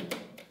azpitigan,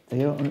 eta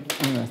gero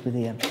ona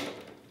azpitigan.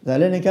 Eta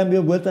lehen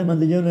ekanbio, buelta eman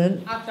dionen...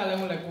 Atza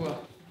lehen lekua.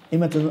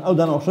 Imatzen duen, hau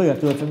dana osoi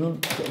hartu batzen duen,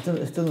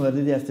 ez duen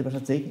berditea ez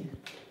pasatzeik.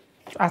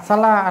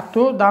 Atzala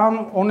hartu, da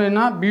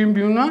honena,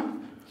 biuna,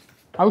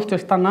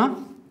 haustestana,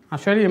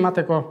 aseri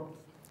emateko.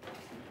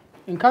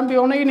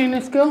 Enkanbio honekin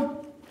inezko,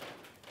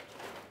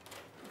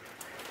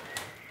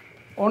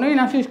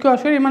 honekin azizko,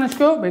 aseri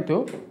emanezko,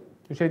 behitu,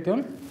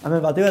 usaiton.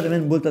 Hemen bate bat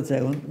hemen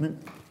bueltatzea egon.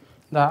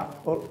 Da,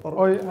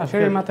 hori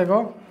aseri emateko.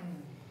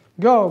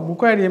 Gero,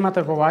 bukaeri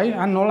emateko bai,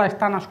 nola ez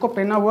tan asko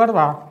pena behar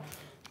ba.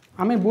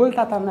 Hemen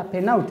bueltatan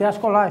pena ute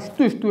askola,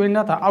 estu egin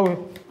da, eta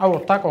hau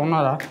hortako hona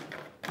da.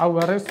 Hau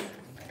berriz,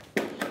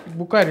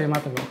 bukaeri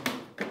emateko.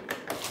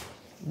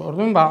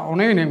 Orduan ba,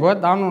 honekin nengoet,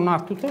 da hona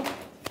hartutu.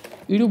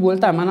 3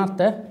 buelta eman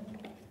arte.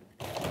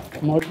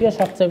 Moldia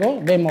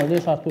sartzeko,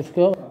 moldia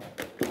sartuzko.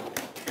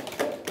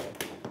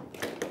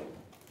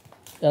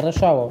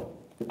 Errezago.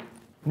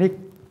 Nik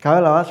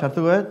kabela bat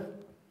sartuko dut,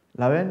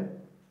 laben,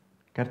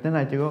 kartena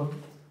haiteko,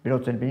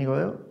 berotzen piniko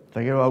dugu,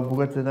 eta gero hau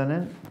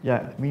bukatzetanen,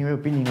 ja,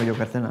 piniko jo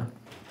kartena.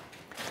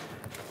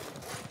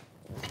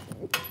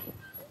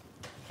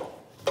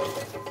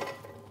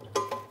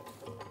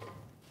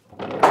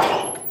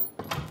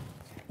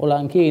 Hola,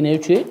 hanki egin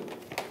eutxi.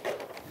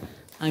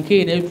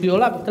 Hanki egin eutxi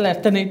hola, betela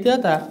erten egitea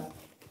eta...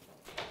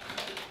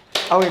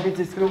 Hau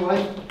epitzizkru bai,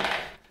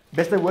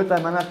 beste buelta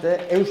eman arte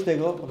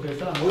eusteko, porque ez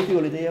dela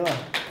multiko liteke ba.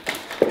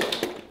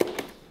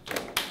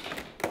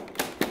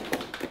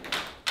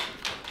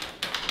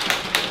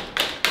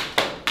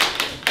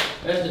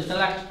 Ez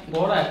dela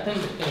gora erten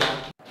bestela.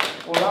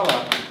 Hola ba.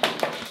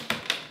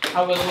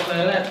 Hau edo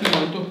dela erten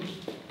moitu.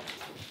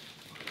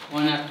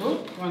 Oen hartu,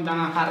 oen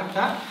dana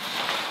jarrita.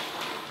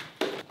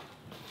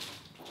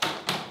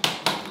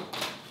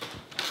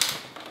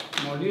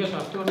 Moldio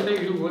sartu arte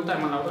 3 buelta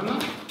eman aurrena.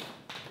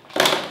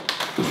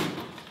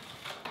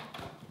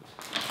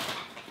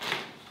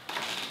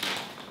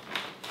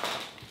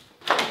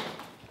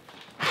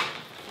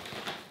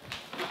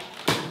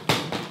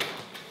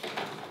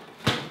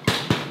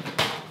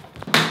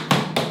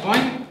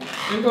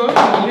 Ego,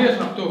 moldia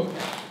sartu.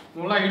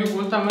 Nola 3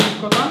 buelta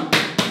emanezkotan,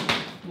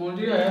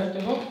 moldia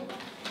erteko.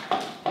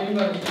 Egin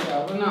behar iztea,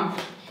 horrena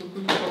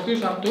toki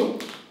sartu.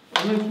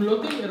 Hemen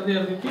zulotik,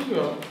 erditik,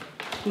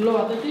 zulo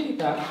batetik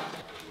eta...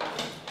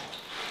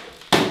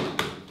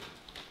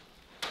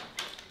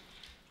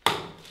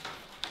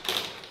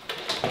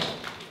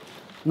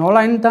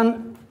 Nola enten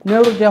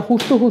neurria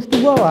justu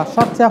ba,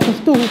 sartzea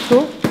justu.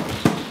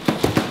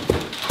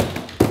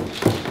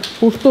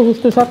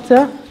 Justu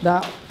sartzea,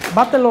 da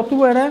bate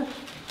lotu ere.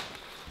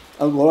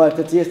 Hau gola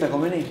etetzi ez da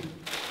komeni,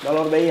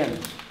 galor behian.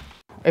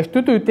 Ez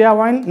dutu itea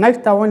bain, naiz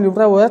eta bain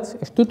libreu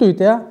ez dutu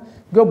itea,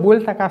 gero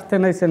bueltak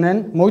azten nahi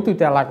zenen, moitu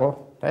itea lako.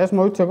 Eta ez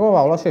moitzeko,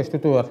 ba, olase ez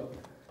dutu behar.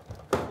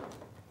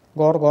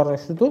 Gor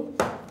ez dutu.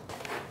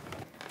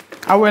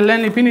 Hau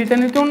lehen ipini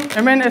iten ditun,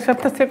 hemen ez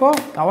ertezeko,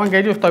 eta bain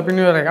gehiago ez da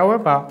ipini berrek hau,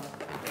 ba,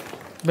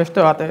 beste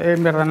bat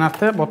egin berden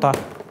arte, bota.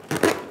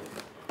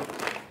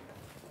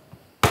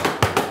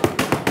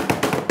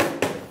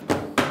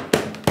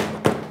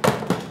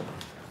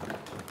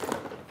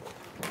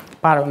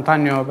 Pare, un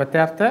taño bete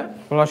arte,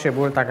 olase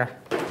bueltaka.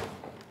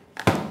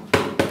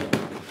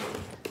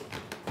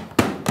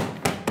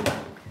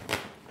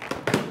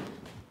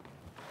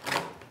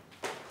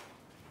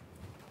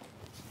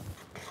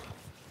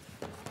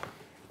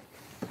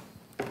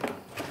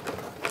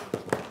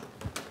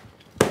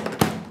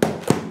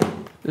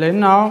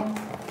 Lehen hau,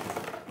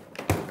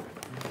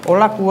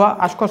 olakua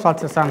asko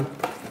saltze zen.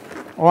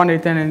 Oan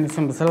egiten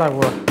egin bezala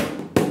gua.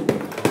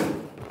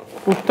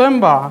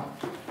 Urten ba,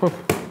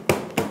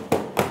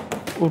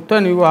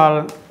 urten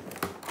igual,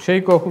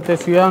 6ko jute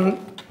zian,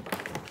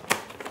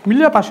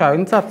 1000 pasa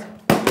bintzat.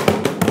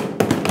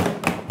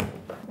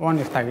 Oan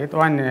ez dakit,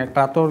 oan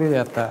tratori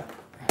eta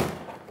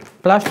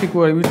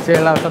plastiko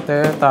eribitzela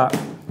eta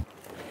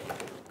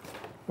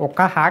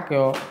okajak,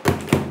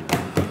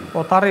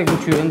 otarri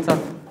gutxi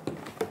bintzat.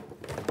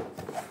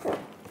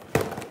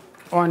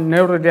 Oan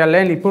neurria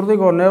lehen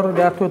ipurdiko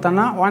neurria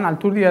hartuetana, oan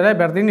alturria ere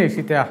berdini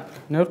izitea.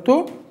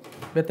 Neurtu,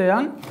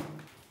 betean.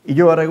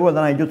 Ilo barregu bat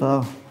dana ilota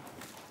dago.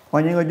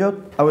 Oan nengo jot,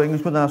 hau egin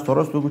izkotan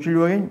aztorroztu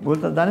kutxilu egin,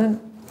 bueltat danen,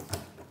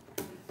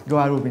 jo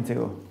argu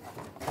pintzeko.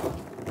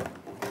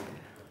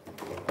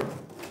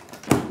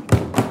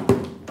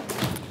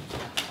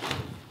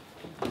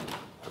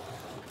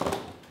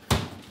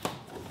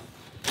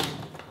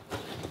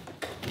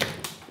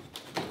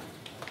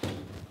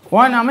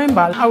 Oan hemen,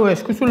 ba, hau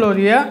eskuzul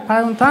horia,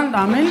 pareuntan,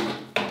 da hemen,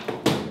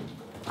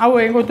 hau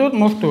egingo dut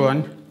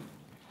moztuan.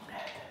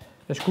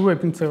 Eskube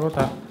pintzeko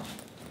eta...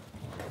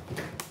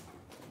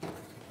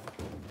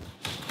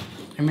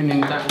 Hemen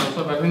nintak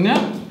oso berdinea,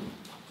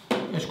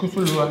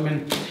 eskuzulua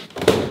hemen.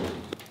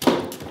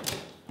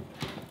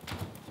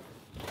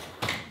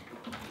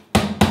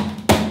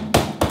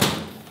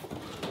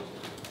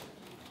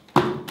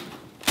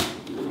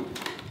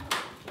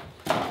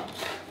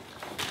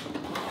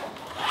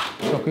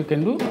 Toki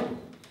kendu.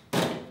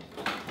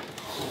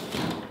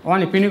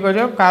 Oan ipiniko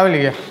jo,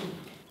 kabelia.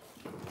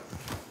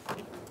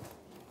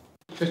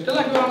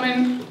 Bestelak jo hemen,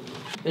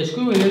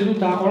 esku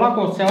biletuta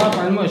olako zea bat,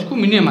 baino esku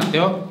mini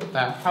emateo.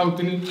 Hau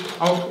ipini,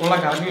 hau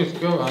olak argi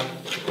ezkio bat.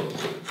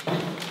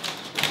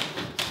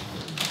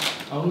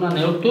 Hau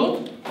neurtu,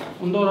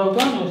 ondo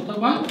horaukan,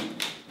 oztakoan.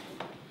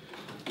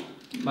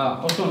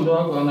 Oso ondo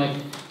dago nahi.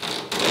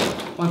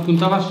 Oan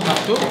punta bat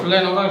sartu,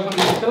 lehen horra esan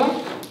dituztela.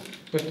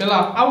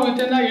 Bestela, hau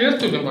egiten da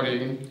ireztu denbori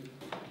egin.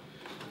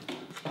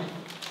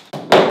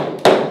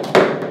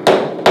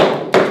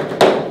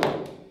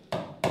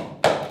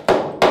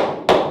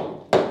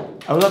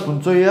 Hau da,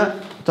 puntzoia,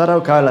 otarra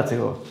hau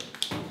kabelatzeko.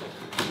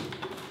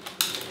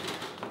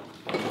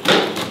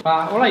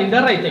 Hola,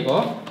 indarra iteko.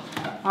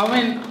 Hau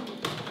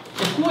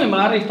eskuen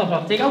bagarra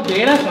iztapatzek, hau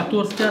behera sartu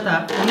hartzea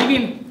eta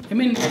honekin,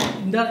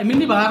 hemen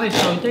di bagarra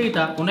iztapatzek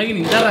eta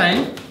honekin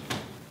indarraen,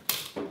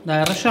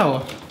 da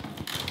erresago.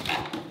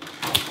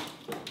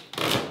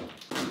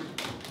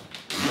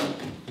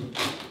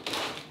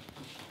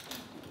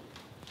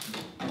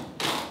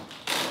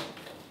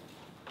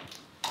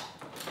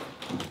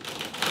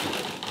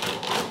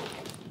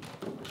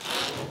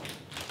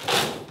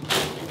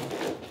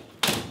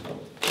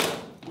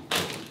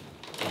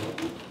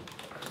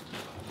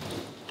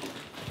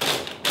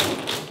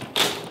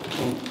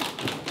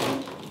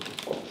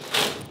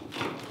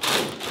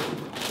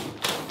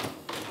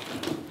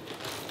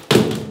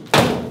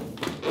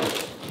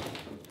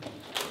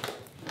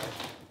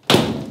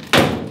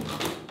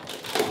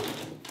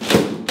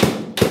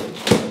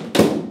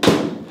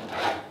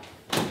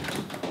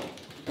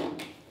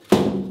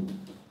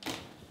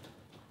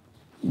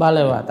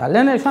 Bale bat,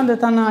 lehen esan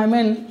detana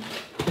hemen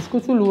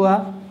eskutzulua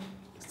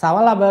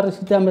zabala berri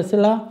zitean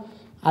bezala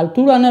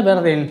alturane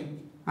berdin.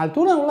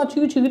 Alturan hola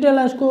txiki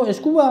direla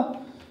eskuba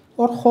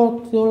hor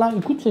jotziola,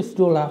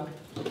 ikutzeziola.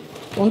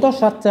 Ondo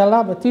sartzeala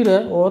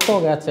betire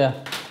oto gehatzea.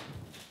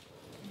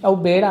 Hau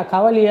behera,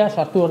 kabalia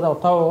sartu hor da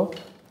otago,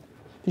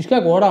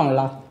 pixkak gora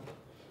honla.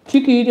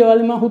 Txiki hiri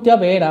balima jutea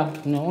behera,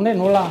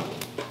 honen hola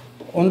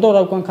ondo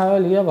daukan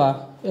kabalia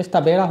ez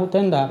da behera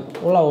juten da,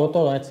 hola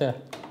oto gehatzea.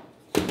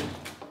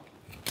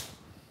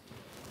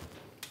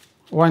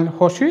 Oain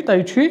josi eta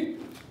itxi.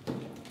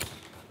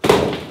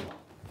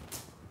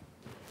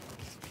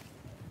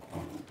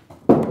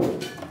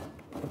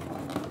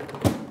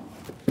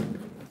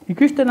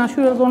 Ikusten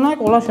hasi berdonak,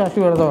 olase hasi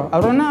berdo.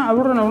 Aurrena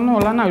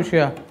lan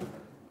hausia.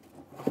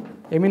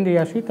 Hemen di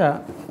hasi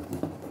eta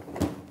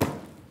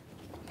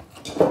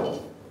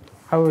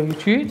hau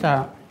egitxi eta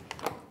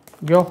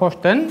jo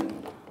josten,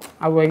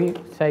 hau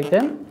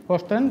egitzaiten,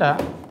 josten da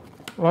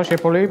olase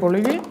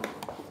poligi.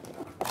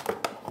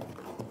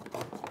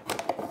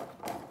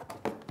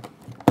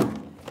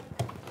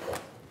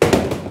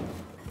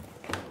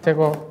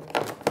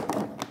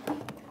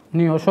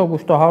 Ni oso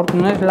guztu haurtu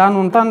naiz lan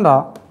hontan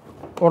da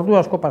ordu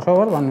asko paso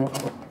behar, baina.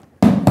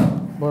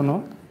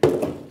 Bueno.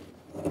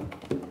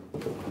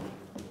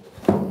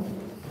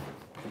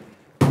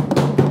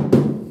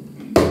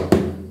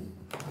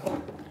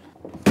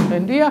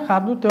 Bendia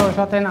jardute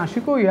esaten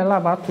hasiko iala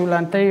batzu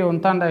lantegi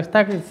hontan da ez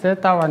dakit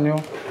zeta baino.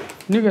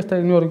 Nik ez da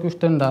inor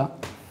ikusten da.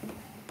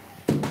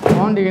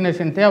 Hondik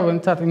inezentea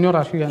bentsat inor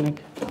hasianik.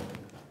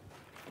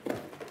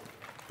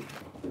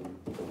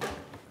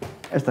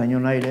 Ez da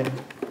inon aire.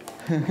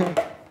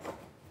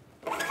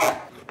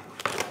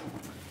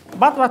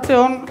 Bat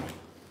zeon,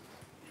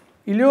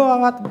 hilioa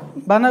bat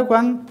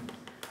banaukan,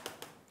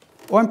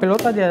 oen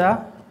pelota da,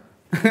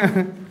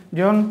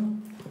 Jon,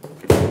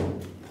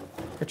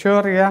 etxe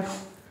horria.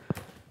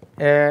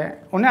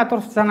 Hone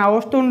atortzen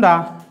agostun da,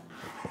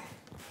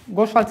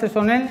 gozaltze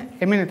zonen,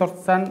 hemen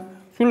etortzen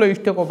zulo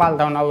izteko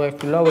balda hona,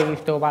 zulo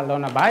izteko balda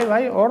hona,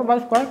 bai, hor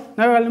bazkoak,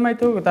 nahi bali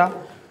maitu eta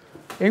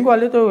engo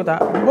aldetu eta,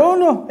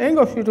 bono,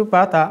 engo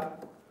zirupa eta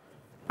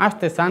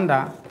azte zan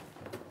da.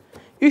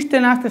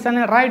 Izten azte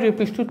zanen rairu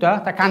piztuta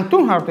eta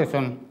kantun haute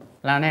zon,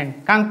 lanen,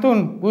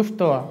 kantun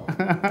guztua.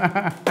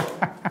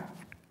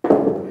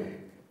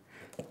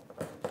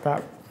 Eta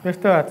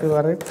beste batzu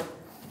barrit.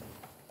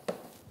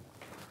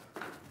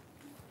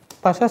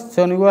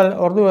 Pasaztzen igual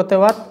ordu bate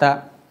bat eta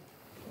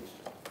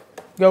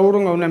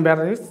gaurun gaunen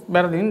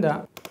berdin da.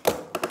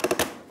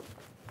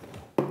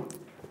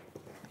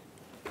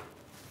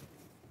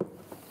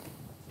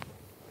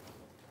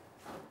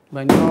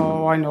 Baina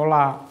hain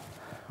hola,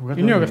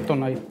 inok ez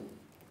nahi.